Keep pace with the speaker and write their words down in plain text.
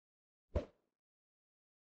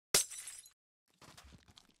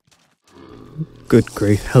Good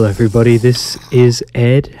grief. Hello everybody, this is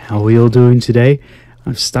Ed. How are we all doing today?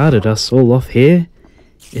 I've started us all off here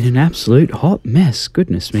in an absolute hot mess.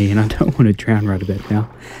 Goodness me, and I don't want to drown right about now.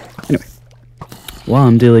 Anyway, while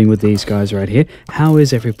I'm dealing with these guys right here, how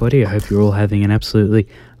is everybody? I hope you're all having an absolutely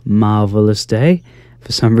marvellous day.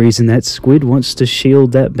 For some reason that squid wants to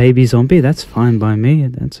shield that baby zombie. That's fine by me.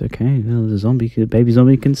 That's okay. Well, the baby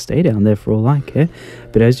zombie can stay down there for all I care.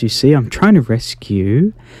 But as you see, I'm trying to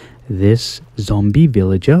rescue this zombie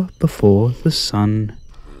villager before the sun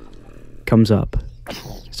comes up.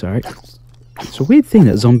 Sorry. It's a weird thing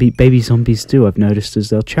that baby zombies do, I've noticed, is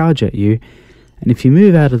they'll charge at you, and if you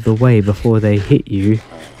move out of the way before they hit you,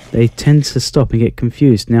 they tend to stop and get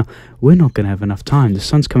confused. Now, we're not going to have enough time. The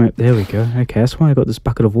sun's coming up. There we go. Okay, that's why I got this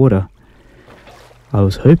bucket of water. I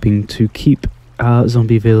was hoping to keep our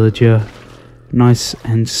zombie villager nice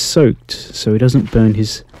and soaked so he doesn't burn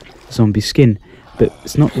his zombie skin. But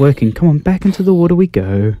it's not working. Come on, back into the water we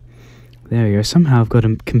go. There we go. Somehow I've got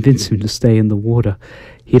to convince him to stay in the water.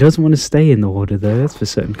 He doesn't want to stay in the water, though, that's for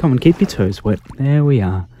certain. Come on, keep your toes wet. There we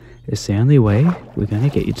are. It's the only way we're going to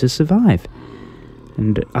get you to survive.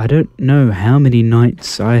 And I don't know how many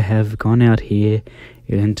nights I have gone out here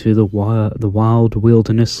into the wild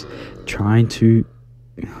wilderness trying to...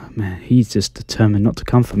 Oh, man, he's just determined not to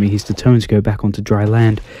come for me. He's determined to go back onto dry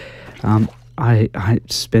land. I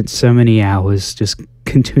spent so many hours just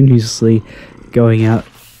continuously going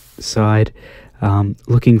outside,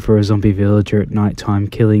 looking for a zombie villager at night time,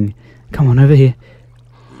 killing... Come on, over here.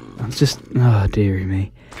 I was just... Oh, dearie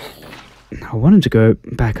me. I want him to go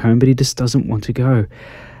back home, but he just doesn't want to go.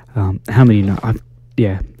 How many...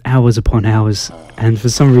 yeah, hours upon hours, and for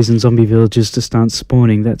some reason zombie villagers just aren't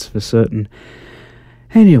spawning, that's for certain.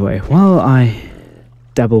 Anyway, while I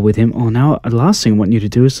dabble with him, now the last thing I want you to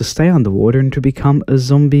do is to stay underwater and to become a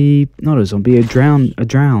zombie... Not a zombie, a drowned.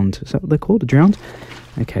 Is that what they're called, a drowned?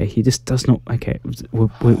 Okay, he just does not... Okay, we're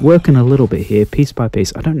working a little bit here, piece by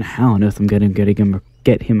piece. I don't know how on earth I'm going to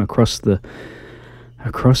get him across the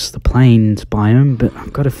plains biome, but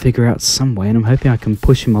I've got to figure out some way, and I'm hoping I can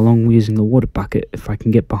push him along using the water bucket if I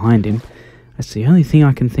can get behind him. That's the only thing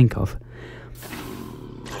I can think of.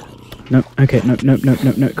 No, okay, no,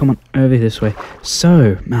 come on, over this way.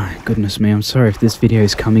 So, my goodness me, I'm sorry if this video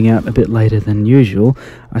is coming out a bit later than usual.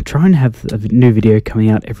 I try and have a new video coming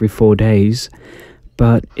out every 4 days,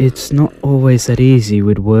 but it's not always that easy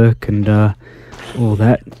with work and all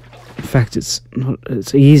that. In fact, it's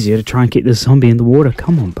easier to try and keep the zombie in the water.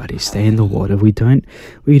 Come on, buddy, stay in the water. We don't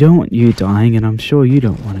want you dying, and I'm sure you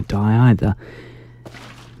don't want to die either.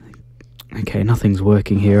 Okay, nothing's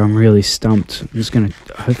working here. I'm really stumped. I'm just going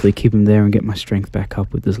to hopefully keep him there and get my strength back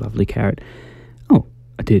up with this lovely carrot. Oh,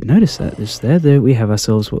 I did notice that. There we have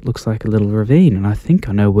ourselves what looks like a little ravine, and I think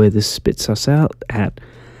I know where this spits us out at.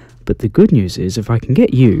 But the good news is, if I can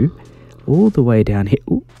get you all the way down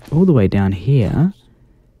here,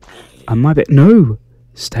 I might be... No!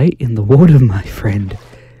 Stay in the water, my friend.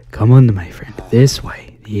 Come on, my friend. This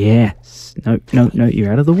way. Yes. No,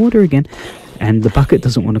 you're out of the water again. And the bucket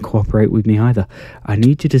doesn't want to cooperate with me either. I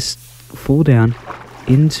need you to fall down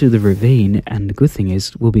into the ravine, and the good thing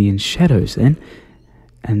is we'll be in shadows then.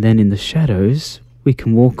 And then in the shadows, we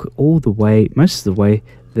can walk all the way, most of the way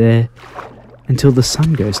there, until the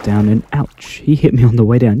sun goes down, and ouch, he hit me on the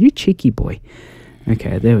way down. You cheeky boy.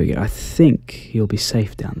 Okay, there we go. I think he'll be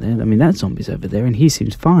safe down there. I mean, that zombie's over there, and he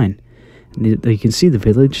seems fine. And you can see the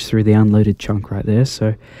village through the unloaded chunk right there,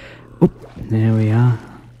 so... Oh, there we are.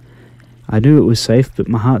 I knew it was safe, but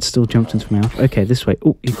my heart still jumped into my mouth. Okay, this way.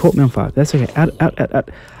 Oh, you caught me on fire. That's okay. Out.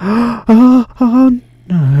 Oh,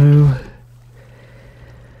 no.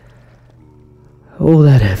 All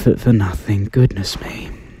that effort for nothing. Goodness me.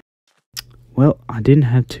 Well, I didn't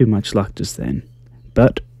have too much luck just then.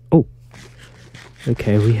 But, oh.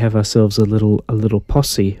 Okay, we have ourselves a little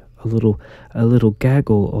posse. A little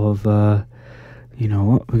gaggle of, you know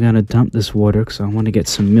what, we're going to dump this water because I want to get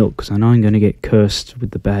some milk, because I know I'm going to get cursed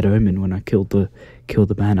with the bad omen when I kill the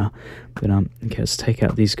banner. But okay, let's take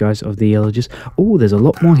out these guys of the illagers. Oh, there's a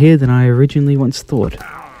lot more here than I originally once thought.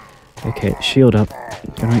 Okay, shield up.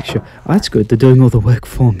 Gotta make sure. Oh, that's good, they're doing all the work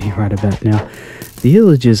for me right about now. The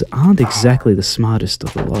illagers aren't exactly the smartest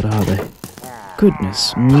of the lot, are they?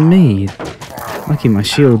 Goodness me. Lucky my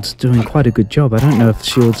shield's doing quite a good job. I don't know if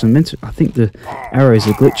shields are meant to... I think the arrows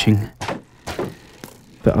are glitching.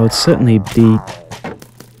 But I would certainly be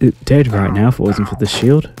dead right now if it wasn't for the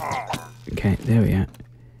shield. Okay, there we are.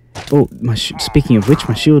 Oh, speaking of which,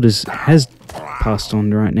 my shield has passed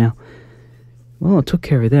on right now. Well, I took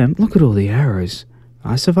care of them. Look at all the arrows.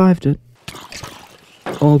 I survived it.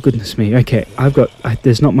 Oh, goodness me. Okay,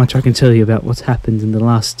 there's not much I can tell you about what's happened in the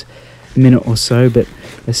last minute or so, but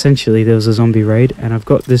essentially there was a zombie raid, and I've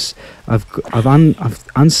got this. I've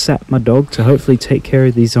unsat my dog to hopefully take care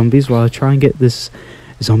of these zombies while I try and get this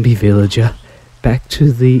zombie villager back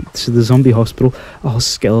to the zombie hospital. Oh,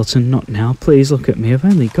 skeleton, not now! Please look at me. I've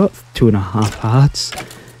only got 2.5 hearts.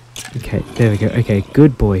 Okay, there we go. Okay,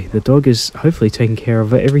 good boy. The dog is hopefully taking care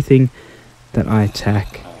of everything that I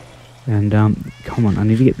attack. And come on, I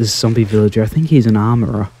need to get this zombie villager. I think he's an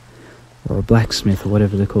armorer or a blacksmith or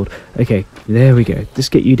whatever they're called. Okay, there we go.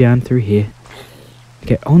 Just get you down through here.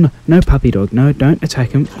 Okay, oh no, no puppy dog. No, don't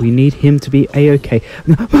attack him. We need him to be a-okay.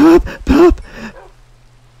 No, pup!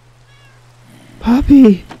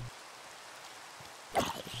 Puppy!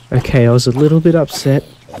 Okay, I was a little bit upset.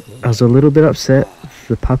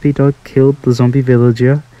 The puppy dog killed the zombie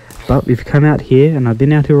villager. But we've come out here, and I've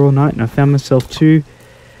been out here all night, and I found myself two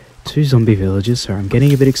zombie villagers. So I'm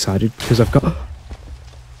getting a bit excited because I've got...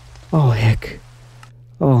 Oh, heck.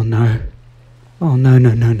 Oh, no. Oh,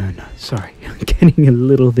 no. Sorry, I'm getting a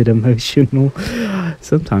little bit emotional.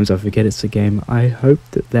 Sometimes I forget it's a game. I hope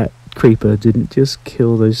that creeper didn't just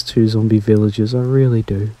kill those 2 zombie villagers. I really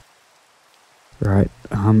do. Right,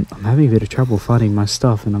 I'm having a bit of trouble finding my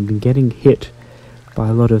stuff, and I've been getting hit by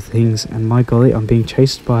a lot of things, and my golly, I'm being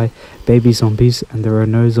chased by baby zombies, and there are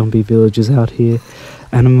no zombie villagers out here,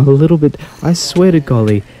 and I'm a little bit... I swear to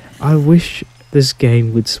golly, I wish this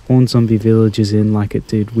game would spawn zombie villagers in like it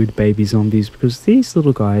did with baby zombies, because these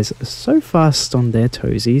little guys are so fast on their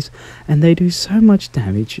toesies, and they do so much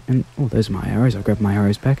damage. And oh, those are my arrows. I'll grab my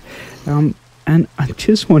arrows back, and I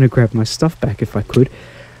just want to grab my stuff back if I could.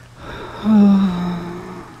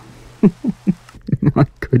 My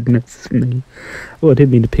goodness me. Oh, I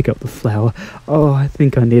didn't mean to pick up the flower. Oh, I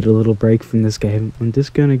think I need a little break from this game. I'm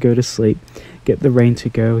just going to go to sleep, get the rain to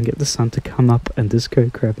go, and get the sun to come up, and just go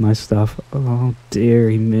grab my stuff. Oh,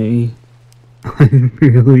 dearie me. I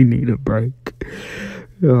really need a break.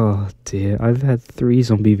 Oh, dear. I've had 3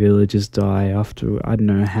 zombie villagers die after I don't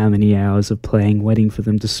know how many hours of playing, waiting for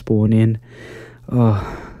them to spawn in.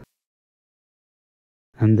 Oh...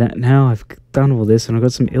 And that now I've done all this, and I've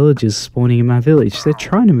got some illagers spawning in my village. They're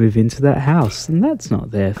trying to move into that house, and that's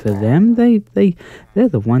not there for them. They're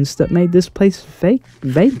the ones that made this place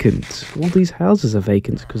vacant. All these houses are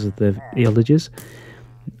vacant because of the illagers.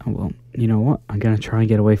 Oh well, you know what? I'm going to try and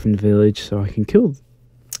get away from the village so I can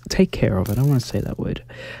take care of it. I don't want to say that word.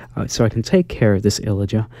 So I can take care of this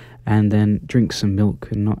illager and then drink some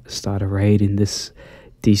milk and not start a raid in this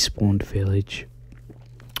despawned village.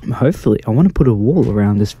 Hopefully, I want to put a wall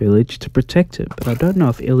around this village to protect it, but I don't know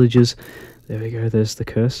if illagers... There we go, there's the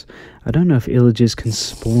curse. I don't know if illagers can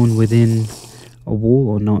spawn within a wall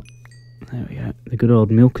or not. There we go. The good old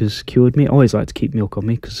milk has cured me. I always like to keep milk on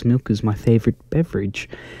me because milk is my favourite beverage.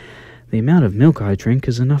 The amount of milk I drink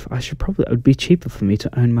is enough. It would be cheaper for me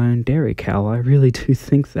to own my own dairy cow. I really do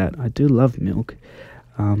think that. I do love milk.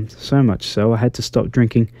 So much so, I had to stop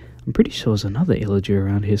drinking. I'm pretty sure there's another illager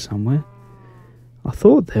around here somewhere. I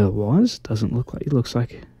thought there was. Doesn't look like... It looks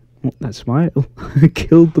like... Oh, that's my... I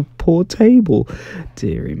killed the poor table.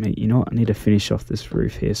 Dearie me. You know what? I need to finish off this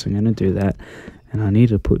roof here, so I'm going to do that. And I need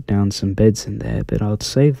to put down some beds in there, but I'll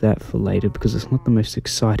save that for later because it's not the most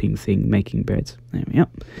exciting thing, making beds. There we go.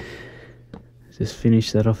 Just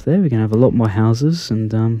finish that off there. We're going to have a lot more houses.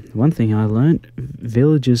 And one thing I learned,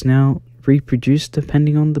 villages now reproduce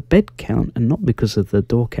depending on the bed count and not because of the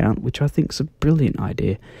door count, which I think is a brilliant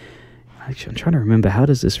idea. Actually, I'm trying to remember, how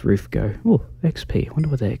does this roof go? Oh, XP. I wonder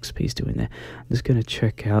what the XP's doing there. I'm just going to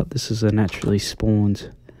check out. This is a naturally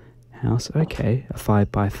spawned house. Okay, a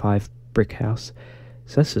 5x5 brick house.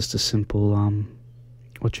 So that's just a simple,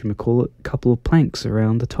 couple of planks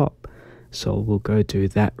around the top. So we'll go do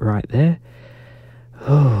that right there.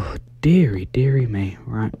 Oh, dearie me.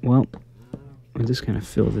 Right, well, I'm just going to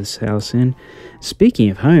fill this house in.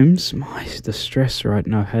 Speaking of homes, the stress right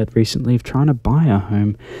now I've had recently of trying to buy a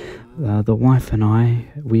home. The wife and I,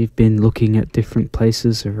 we've been looking at different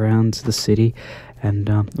places around the city, and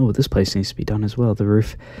oh, this place needs to be done as well, the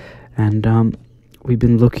roof. And we've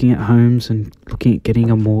been looking at homes and looking at getting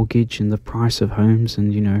a mortgage and the price of homes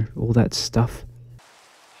and, you know, all that stuff.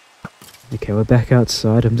 Okay, we're back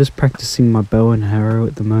outside. I'm just practicing my bow and arrow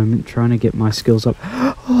at the moment, trying to get my skills up.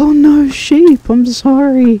 Oh no, sheep! I'm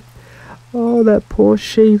sorry. Oh, that poor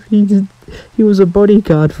sheep. He was a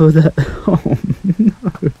bodyguard for that. Oh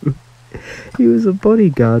no. He was a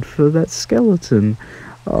bodyguard for that skeleton.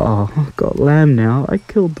 Oh, I've got lamb now. I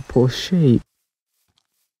killed the poor sheep.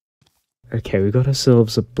 Okay, we got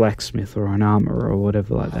ourselves a blacksmith or an armorer or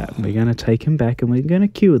whatever like that. We're going to take him back and we're going to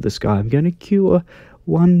cure this guy. I'm going to cure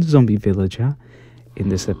one zombie villager in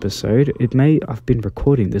this episode. I've been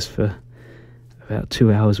recording this for about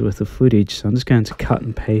 2 hours worth of footage, so I'm just going to cut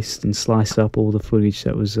and paste and slice up all the footage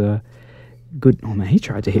that was good. Oh man, he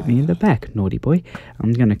tried to hit me in the back, naughty boy.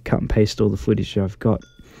 I'm going to cut and paste all the footage I've got,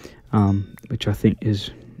 which I think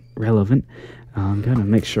is relevant. I'm going to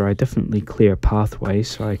make sure I definitely clear a pathway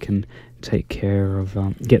so I can take care of,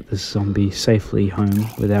 get the zombie safely home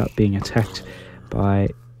without being attacked by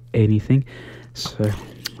anything. So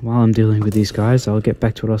while I'm dealing with these guys, I'll get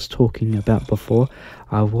back to what I was talking about before.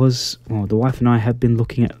 The wife and I have been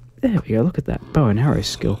looking at, there we go, look at that, bow and arrow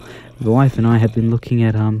skill. The wife and I have been looking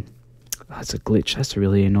at, that's a glitch, that's a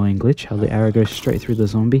really annoying glitch, how the arrow goes straight through the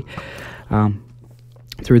zombie,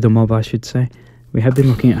 through the mob I should say. We have been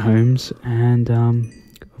looking at homes, and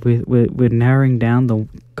we're narrowing down the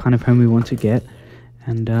kind of home we want to get,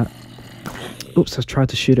 and oops, I tried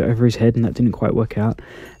to shoot it over his head and that didn't quite work out.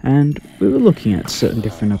 And we were looking at certain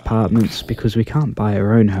different apartments because we can't buy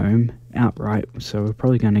our own home outright, so we're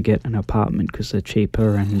probably going to get an apartment because they're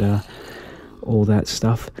cheaper and all that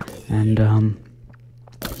stuff. And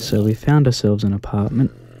so we found ourselves an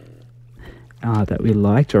apartment that we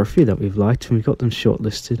liked, or a few that we've liked, and we got them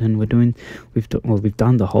shortlisted, and we've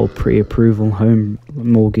done the whole pre-approval home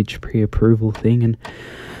mortgage pre-approval thing, and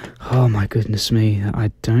oh my goodness me,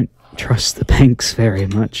 I don't trust the banks very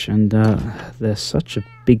much, and they're such a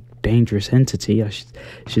big dangerous entity, I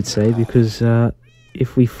should say, because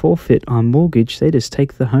if we forfeit our mortgage, they just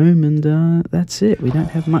take the home and that's it. We don't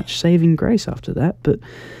have much saving grace after that. But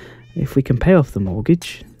if we can pay off the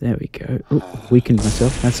mortgage, there we go. Oh, weakened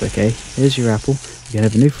myself, that's okay. There's your apple. We're gonna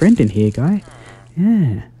have a new friend in here, guy.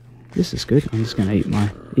 Yeah, this is good. I'm just gonna eat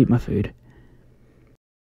my food.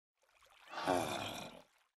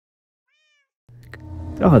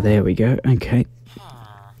 Oh, there we go. Okay.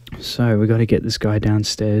 So we got to get this guy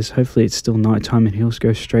downstairs. Hopefully it's still nighttime and he'll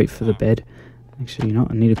go straight for the bed. Actually,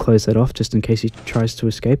 not. I need to close that off just in case he tries to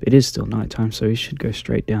escape. It is still nighttime, so he should go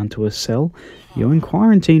straight down to a cell. You're in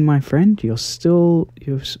quarantine, my friend. We're still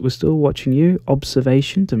watching you.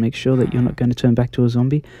 Observation to make sure that you're not going to turn back to a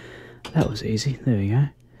zombie. That was easy. There we go.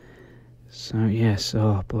 So yes.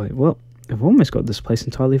 Oh boy. Well, I've almost got this place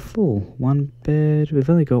entirely full. One bed. We've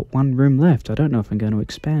only got one room left. I don't know if I'm going to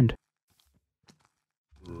expand.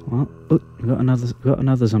 Well, we've got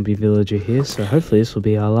another zombie villager here, so hopefully this will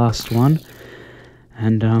be our last one.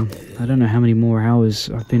 And I don't know how many more hours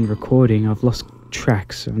I've been recording. I've lost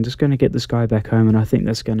track, so I'm just going to get this guy back home, and I think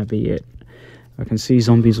that's going to be it. I can see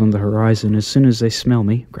zombies on the horizon. As soon as they smell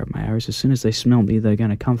me, grab my arrows. As soon as they smell me, they're going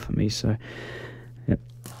to come for me. So, yep.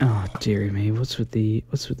 Oh dearie me, what's with the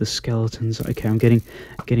skeletons? Okay, I'm getting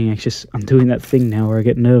anxious. I'm doing that thing now where I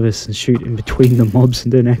get nervous and shoot in between the mobs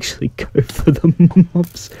and don't actually go for the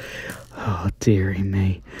mobs. Oh dearie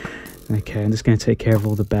me. Okay, I'm just going to take care of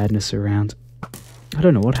all the badness around. I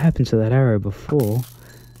don't know what happened to that arrow before.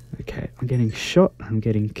 Okay, I'm getting shot, I'm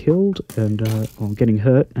getting killed, and I'm getting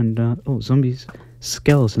hurt, and oh, zombies,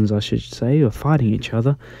 skeletons I should say, are fighting each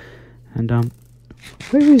other. And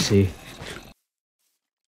where is he?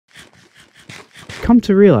 Come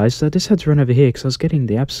to realise, I just had to run over here because I was getting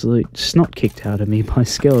the absolute snot kicked out of me by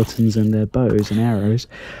skeletons and their bows and arrows.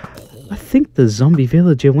 I think the zombie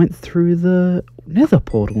villager went through the nether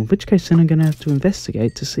portal, in which case then I'm going to have to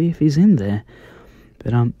investigate to see if he's in there.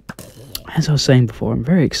 But as I was saying before, I'm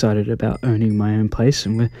very excited about owning my own place,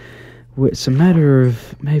 and it's a matter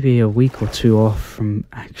of maybe a week or two off from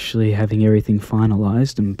actually having everything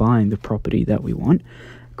finalised and buying the property that we want.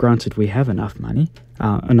 Granted, we have enough money,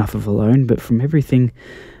 enough of a loan, but from everything,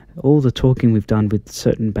 all the talking we've done with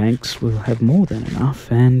certain banks, we'll have more than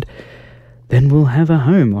enough, and then we'll have a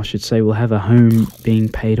home. I should say we'll have a home being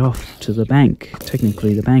paid off to the bank.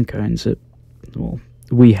 Technically, the bank owns it. Well,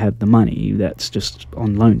 we have the money that's just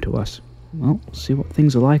on loan to us. Well, we'll see what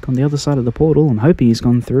things are like on the other side of the portal. I'm hoping he's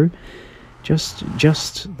gone through. Just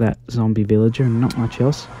that zombie villager and not much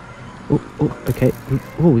else. Oh, okay.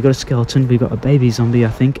 Oh, we got a skeleton. We got a baby zombie, I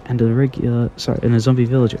think, and a zombie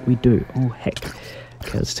villager. We do. Oh, heck.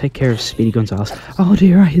 Okay, let's take care of Speedy Gonzales. Oh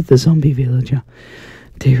dear, I hit the zombie villager.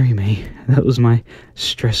 Dearie me. That was my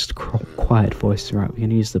stressed, quiet voice. Right, we're going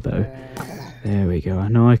to use the bow. There we go. I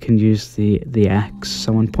know I can use the axe.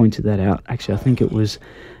 Someone pointed that out. Actually, I think it was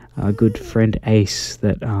our good friend Ace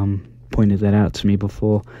that pointed that out to me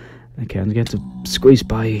before. Okay, I'm going to squeeze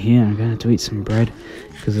by you here. I'm going to eat some bread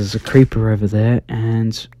because there's a creeper over there,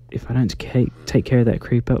 and if I don't take care of that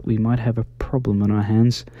creeper, we might have a problem on our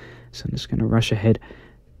hands. So I'm just going to rush ahead.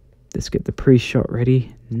 Let's get the pre-shot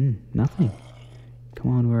ready. Nothing.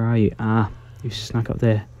 Come on, where are you? Ah, you snuck up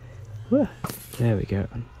there. Whoa, there we go.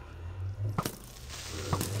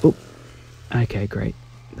 Oh, okay, great.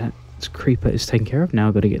 creeper is taken care of. Now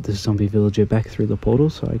I've got to get this zombie villager back through the portal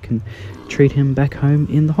so I can treat him back home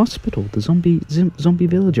in the hospital. The zombie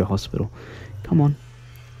villager hospital. Come on.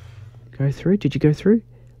 Go through. Did you go through?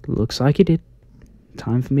 Looks like you did.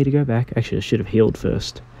 Time for me to go back. Actually, I should have healed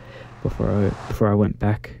first before I went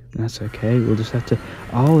back. That's okay. We'll just have to...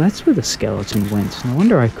 Oh, that's where the skeleton went. No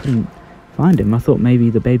wonder I couldn't find him. I thought maybe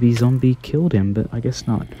the baby zombie killed him, but I guess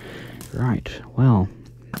not. Right. Well,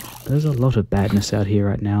 there's a lot of badness out here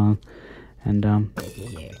right now. And,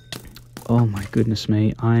 oh my goodness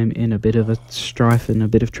me. I'm in a bit of a strife and a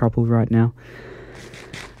bit of trouble right now.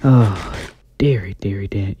 Oh, dearie.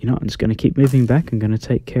 You know what? I'm just going to keep moving back. I'm going to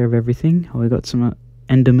take care of everything. Oh, we got some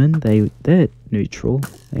Endermen. They're neutral.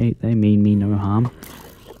 They mean me no harm.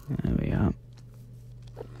 There we are.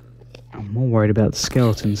 I'm more worried about the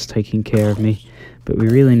skeletons taking care of me. But we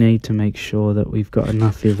really need to make sure that we've got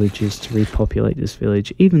enough villagers to repopulate this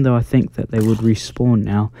village. Even though I think that they would respawn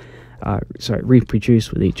now.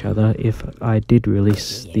 Reproduce with each other if I did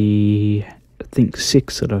release the, I think,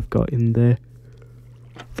 6 that I've got in there.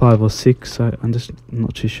 5 or 6, I'm just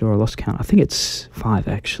not too sure, I lost count. I think it's 5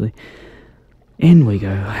 actually. In we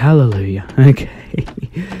go, hallelujah. Okay,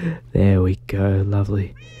 there we go,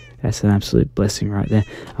 lovely. That's an absolute blessing right there.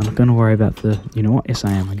 I'm not going to worry about the, you know what, yes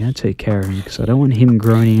I am, I'm going to take care of him because I don't want him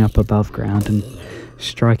groaning up above ground and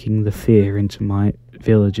striking the fear into my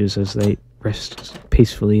villagers as they rest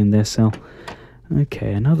peacefully in their cell.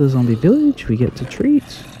 Okay, another zombie village we get to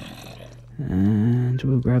treat. And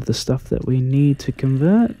we'll grab the stuff that we need to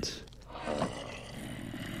convert.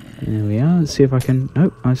 There we are. Let's see if I can...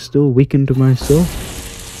 Nope, I still weakened myself.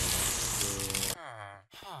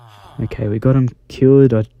 Okay, we got him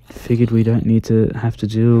cured. I figured we don't need to have to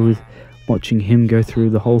deal with watching him go through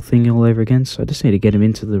the whole thing all over again. So I just need to get him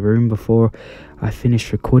into the room before I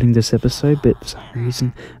finish recording this episode. But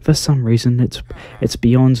for some reason, it's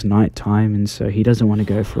beyond night time, and so he doesn't want to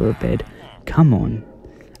go for a bed. Come on.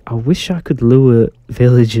 I wish I could lure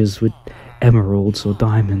villagers with emeralds or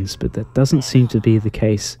diamonds, but that doesn't seem to be the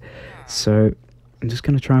case. So I'm just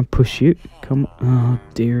going to try and push you. Come on.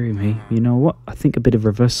 Oh, dearie me. You know what? I think a bit of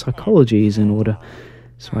reverse psychology is in order.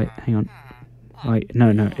 So wait, hang on. Wait, no,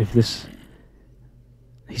 if this...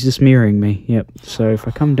 He's just mirroring me. Yep. So if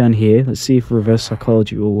I come down here, let's see if reverse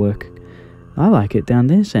psychology will work. I like it down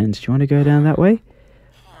this end. Do you want to go down that way?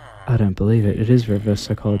 I don't believe it. It is reverse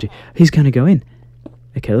psychology. He's going to go in.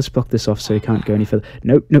 Okay, let's block this off so he can't go any further.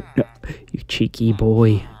 Nope. You cheeky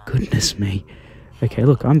boy. Goodness me. Okay,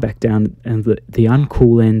 look, I'm back down and the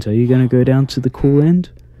uncool end. Are you going to go down to the cool end?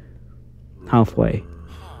 Halfway.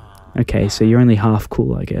 Okay, so you're only half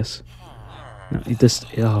cool, I guess. No, he just...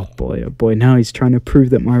 Oh boy. Now he's trying to prove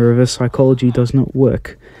that my reverse psychology does not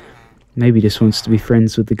work. Maybe he just wants to be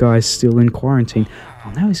friends with the guys still in quarantine.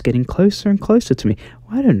 Oh, now he's getting closer and closer to me.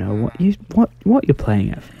 Well, I don't know what you're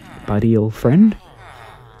playing at, buddy, old friend.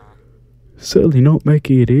 Certainly not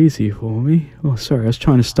making it easy for me. Oh, sorry, I was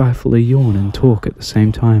trying to stifle a yawn and talk at the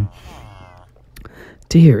same time.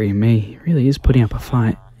 Dearie me, he really is putting up a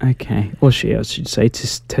fight. Okay, or I should say,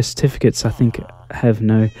 testificates. I think have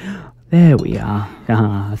no. There we are.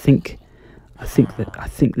 I think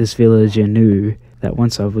this villager knew that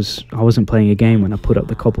once I wasn't playing a game when I put up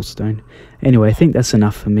the cobblestone. Anyway, I think that's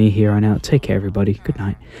enough for me here on out. Take care, everybody. Good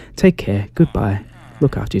night. Take care. Goodbye.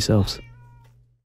 Look after yourselves.